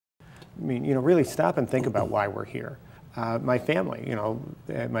mean, really stop and think about why we're here. My family,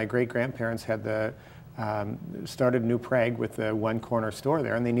 my great-grandparents had started New Prague with the one corner store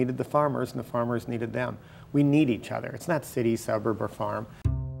there, and they needed the farmers, and the farmers needed them. We need each other. It's not city, suburb, or farm.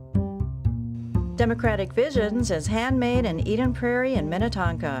 Democratic Visions is handmade in Eden Prairie and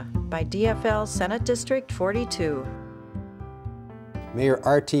Minnetonka by DFL Senate District 42. Mayor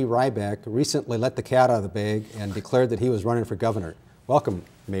R.T. Rybak recently let the cat out of the bag and declared that he was running for governor. Welcome,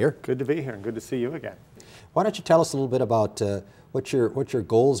 Mayor. Good to be here and good to see you again. Why don't you tell us a little bit about what your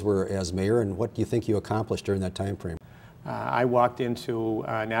goals were as mayor and what do you think you accomplished during that time frame? I walked into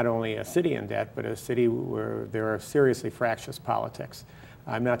not only a city in debt, but a city where there are seriously fractious politics.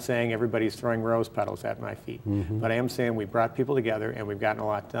 I'm not saying everybody's throwing rose petals at my feet, but I am saying we brought people together and we've gotten a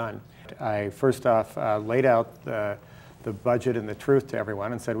lot done. I first off laid out the budget and the truth to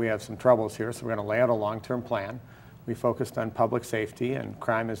everyone and said we have some troubles here, so we're going to lay out a long-term plan. We focused on public safety, and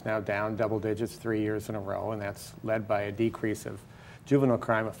crime is now down double digits 3 years in a row, and that's led by a decrease of juvenile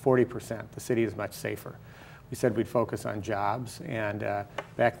crime of 40%. The city is much safer. We said we'd focus on jobs, and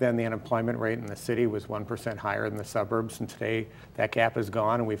back then the unemployment rate in the city was 1% higher than the suburbs, and today that gap is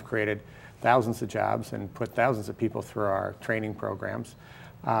gone, and we've created thousands of jobs and put thousands of people through our training programs.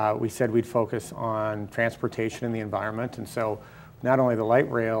 We said we'd focus on transportation and the environment, and so not only the light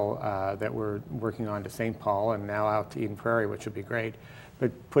rail that we're working on to St. Paul and now out to Eden Prairie, which would be great,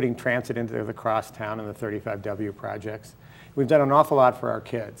 but putting transit into the crosstown and the 35W projects. We've done an awful lot for our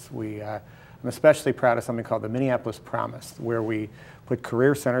kids. I'm especially proud of something called the Minneapolis Promise, where we put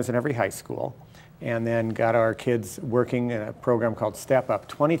career centers in every high school and then got our kids working in a program called Step Up.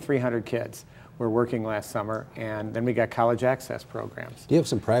 2,300 kids were working last summer, and then we got college access programs. Do you have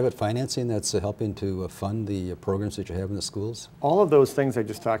some private financing that's helping to fund the programs that you have in the schools? All of those things I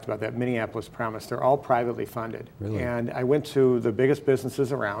just talked about, that Minneapolis Promise, they're all privately funded. Really? And I went to the biggest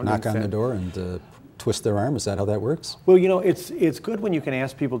businesses around. Knock on the door and twist their arm? Is that how that works? Well, it's good when you can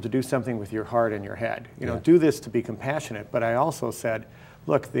ask people to do something with your heart and your head. Do this to be compassionate. But I also said,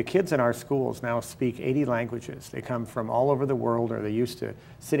 look, the kids in our schools now speak 80 languages. They come from all over the world, or they're used to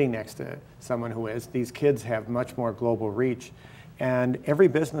sitting next to someone who is. These kids have much more global reach. And every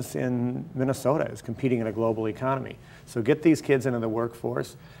business in Minnesota is competing in a global economy. So get these kids into the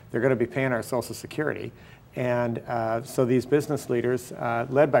workforce. They're going to be paying our Social Security. And so these business leaders,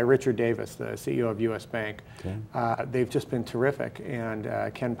 led by Richard Davis, the CEO of U.S. Bank, they've just been terrific.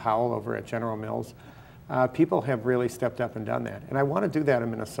 And Ken Powell over at General Mills. People have really stepped up and done that. And I want to do that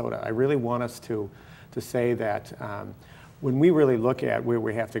in Minnesota. I really want us to say that when we really look at where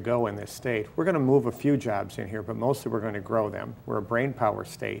we have to go in this state, we're going to move a few jobs in here, but mostly we're going to grow them. We're a brain power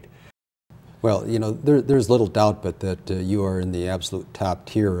state. Well, there's little doubt but that you are in the absolute top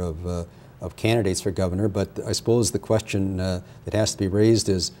tier of candidates for governor, but I suppose the question that has to be raised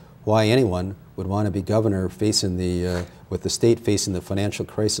is why anyone would want to be governor facing with the state facing the financial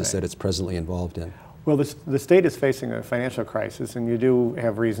crisis that it's presently involved in. Well, the state is facing a financial crisis, and you do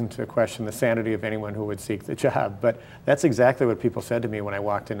have reason to question the sanity of anyone who would seek the job. But that's exactly what people said to me when I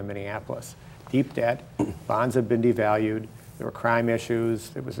walked into Minneapolis. Deep debt, bonds have been devalued, there were crime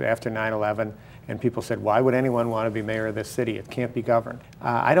issues, it was after 9/11, and people said, why would anyone want to be mayor of this city? It can't be governed.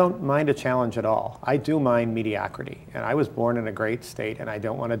 I don't mind a challenge at all. I do mind mediocrity, and I was born in a great state, and I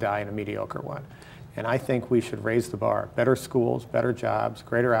don't want to die in a mediocre one. And I think we should raise the bar. Better schools, better jobs,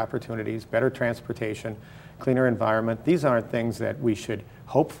 greater opportunities, better transportation, cleaner environment. These aren't things that we should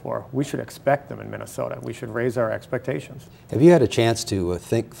hope for. We should expect them in Minnesota. We should raise our expectations. Have you had a chance to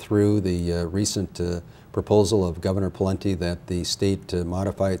think through the recent proposal of Governor Pawlenty that the state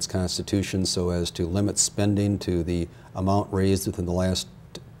modify its constitution so as to limit spending to the amount raised within the last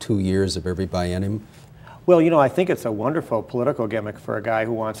 2 years of every biennium? Well, I think it's a wonderful political gimmick for a guy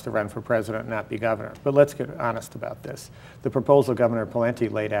who wants to run for president and not be governor. But let's get honest about this. The proposal Governor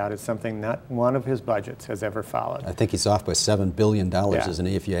Pawlenty laid out is something not one of his budgets has ever followed. I think he's off by $7 billion, isn't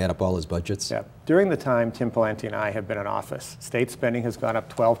he, if you add up all his budgets? Yeah. During the time Tim Pawlenty and I have been in office, state spending has gone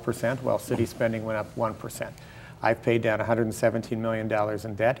up 12%, while city spending went up 1%. I've paid down $117 million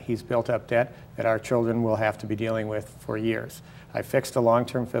in debt. He's built up debt that our children will have to be dealing with for years. I fixed a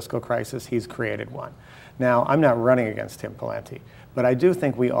long-term fiscal crisis. He's created one. Now, I'm not running against Tim Pawlenty, but I do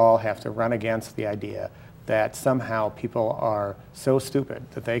think we all have to run against the idea that somehow people are so stupid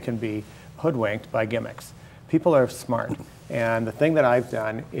that they can be hoodwinked by gimmicks. People are smart, and the thing that I've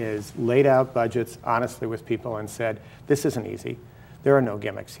done is laid out budgets honestly with people and said, this isn't easy. There are no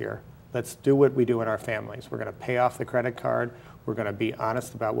gimmicks here. Let's do what we do in our families. We're going to pay off the credit card. We're going to be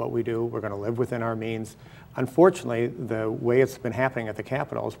honest about what we do. We're going to live within our means. Unfortunately, the way it's been happening at the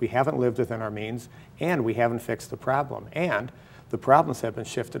Capitol is we haven't lived within our means, and we haven't fixed the problem. And The problems have been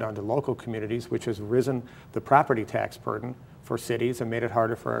shifted onto local communities, which has risen the property tax burden for cities and made it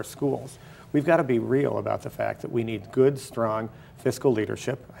harder for our schools. We've got to be real about the fact that we need good, strong fiscal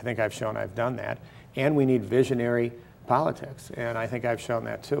leadership. I think I've shown I've done that. And we need visionary politics, and I think I've shown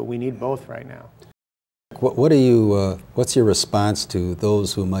that too. We need both right now. What's your response to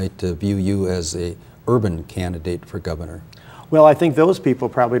those who might view you as a urban candidate for governor? Well, I think those people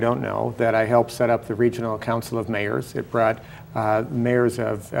probably don't know that I helped set up the Regional Council of Mayors. It brought mayors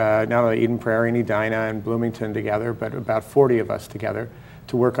of not only Eden Prairie and Edina and Bloomington together, but about 40 of us together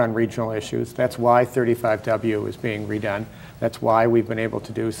to work on regional issues. That's why 35W is being redone. That's why we've been able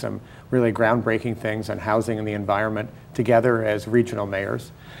to do some really groundbreaking things on housing and the environment together as regional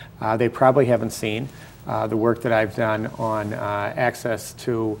mayors. They probably haven't seen the work that I've done on access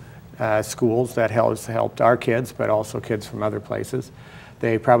to schools that has helped our kids, but also kids from other places.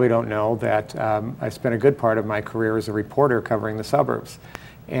 They probably don't know that I spent a good part of my career as a reporter covering the suburbs.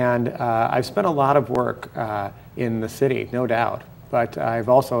 And I've spent a lot of work in the city, no doubt, but I've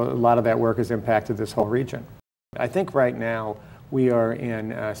also, a lot of that work has impacted this whole region. I think right now we are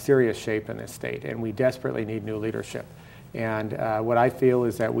in serious shape in this state, and we desperately need new leadership. And what I feel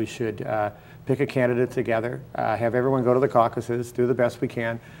is that we should pick a candidate together, have everyone go to the caucuses, do the best we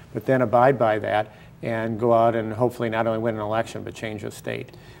can, but then abide by that and go out and hopefully not only win an election, but change the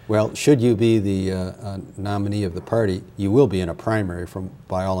state. Well, should you be the nominee of the party, you will be in a primary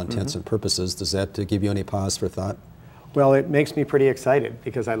by all intents and purposes. Does that give you any pause for thought? Well, it makes me pretty excited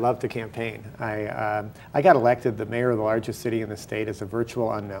because I love to campaign. I got elected the mayor of the largest city in the state as a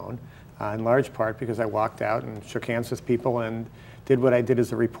virtual unknown, in large part because I walked out and shook hands with people and did what I did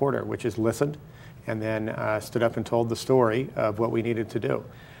as a reporter, which is listened and then stood up and told the story of what we needed to do.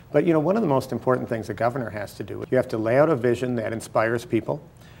 But you know, one of the most important things a governor has to do, you have to lay out a vision that inspires people,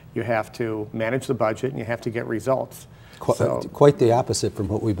 you have to manage the budget, and you have to get results. Quite the opposite from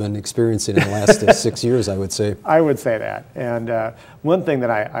what we've been experiencing in the last 6 years, I would say. I would say that. And one thing that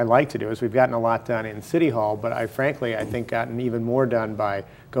I like to do is we've gotten a lot done in City Hall, but I think gotten even more done by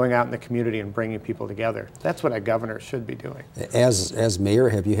going out in the community and bringing people together. That's what a governor should be doing. As mayor,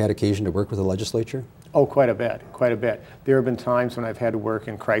 have you had occasion to work with the legislature? Oh, quite a bit, quite a bit. There have been times when I've had to work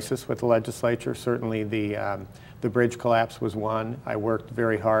in crisis with the legislature. Certainly the bridge collapse was one. I worked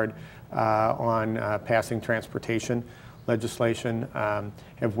very hard on passing transportation legislation,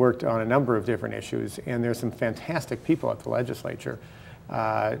 have worked on a number of different issues, and there's some fantastic people at the legislature.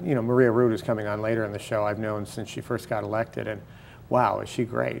 You know, Maria Root is coming on later in the show. I've known since she first got elected, and wow, is she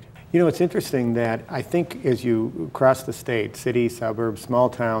great. You know, it's interesting that I think as you cross the state, cities, suburbs, small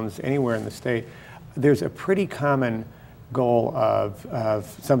towns, anywhere in the state, there's a pretty common goal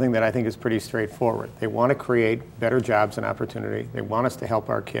of something that I think is pretty straightforward. They want to create better jobs and opportunity. They want us to help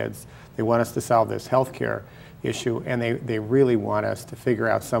our kids. They want us to solve this healthcare issue, and they really want us to figure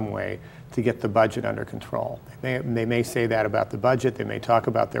out some way to get the budget under control. They may say that about the budget, they may talk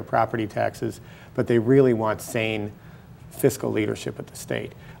about their property taxes, but they really want sane fiscal leadership at the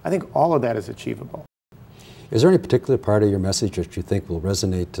state. I think all of that is achievable. Is there any particular part of your message that you think will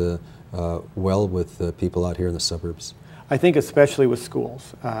resonate well with people out here in the suburbs? I think especially with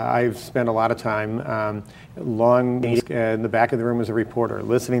schools. I've spent a lot of time long in the back of the room as a reporter,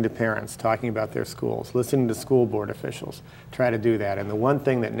 listening to parents talking about their schools, listening to school board officials try to do that. And the one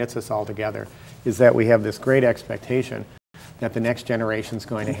thing that knits us all together is that we have this great expectation that the next generation is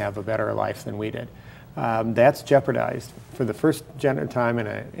going to have a better life than we did. That's jeopardized. For the first time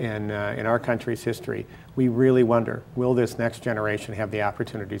in our country's history, we really wonder, will this next generation have the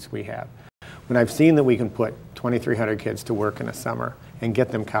opportunities we have? When I've seen that we can put 2,300 kids to work in a summer and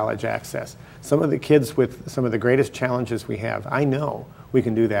get them college access, some of the kids with some of the greatest challenges we have, I know we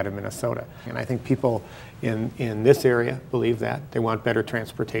can do that in Minnesota. And I think people in this area believe that. They want better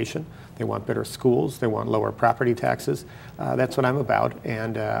transportation, they want better schools, they want lower property taxes. That's what I'm about,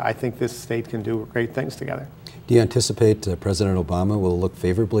 and I think this state can do great things together. Do you anticipate President Obama will look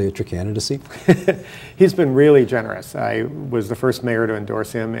favorably at your candidacy? He's been really generous. I was the first mayor to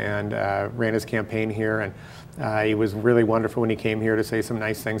endorse him and ran his campaign here, and he was really wonderful when he came here to say some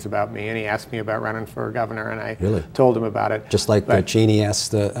nice things about me, and he asked me about running for governor, and I told him about it. Just like Cheney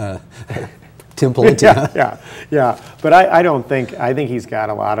asked Tim Pawlenty. Yeah. But I think he's got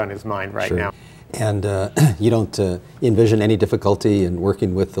a lot on his mind right now. And you don't envision any difficulty in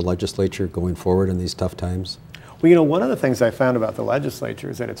working with the legislature going forward in these tough times? Well, you know, one of the things I found about the legislature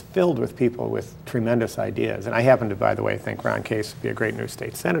is that it's filled with people with tremendous ideas. And I happen to, by the way, think Ron Case would be a great new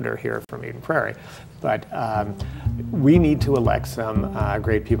state senator here from Eden Prairie. But we need to elect some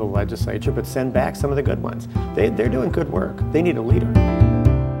great people in the legislature, but send back some of the good ones. They're doing good work. They need a leader.